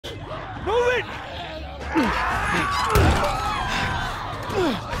Move it!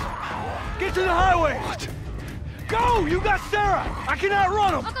 Get to the highway! What? Go! You got Sarah! I can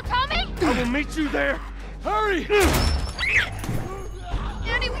outrun him! Uncle Tommy? I will meet you there. Hurry!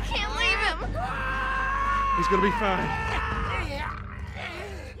 Daddy, we can't leave him. He's gonna be fine.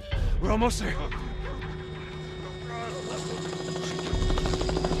 We're almost there.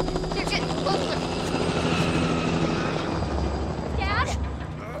 They're getting closer. Dad?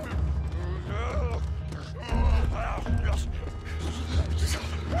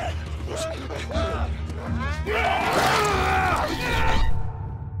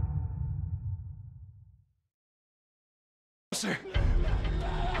 Sir.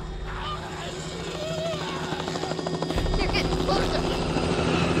 They're getting closer.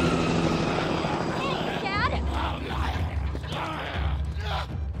 Dad?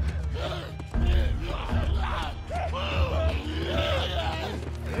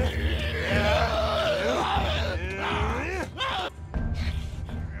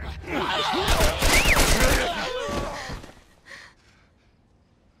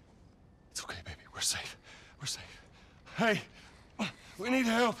 It's okay, baby. We're safe. We're safe. Hey, we need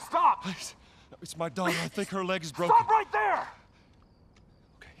help. Stop! Please. It's my daughter. I think her leg is broken. Stop right there!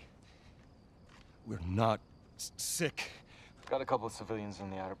 Okay. We're not sick. Got a couple of civilians in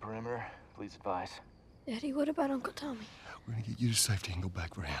the outer perimeter. Please advise. Daddy, what about Uncle Tommy? We're gonna get you to safety and go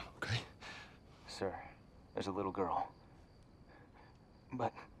back for him, okay? Sir, there's a little girl.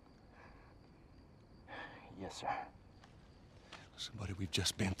 But... Yes, sir. Listen, buddy, we've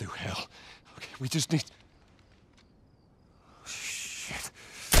just been through hell. Okay, we just need... Oh, shit.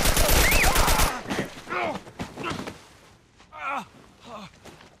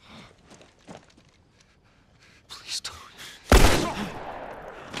 Please don't.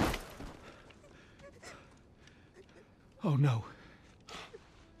 Oh, no.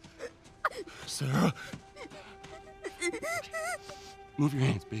 Sarah. Move your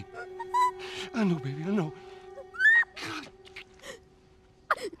hands, baby. I know, baby, I know. God.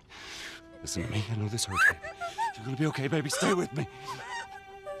 Listen to me. I know this hurts, baby. You're gonna be okay, baby. Stay with me. All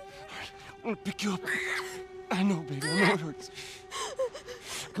right, I'm gonna pick you up. I know, baby. I know it hurts.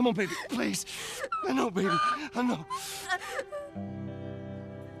 Come on, baby. Please. I know, baby. I know.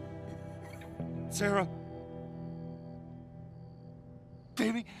 Sarah.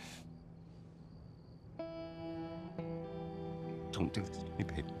 Baby. Don't do this to me,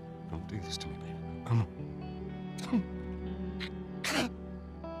 baby. Don't do this to me, baby. Come on.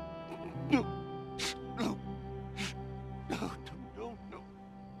 No.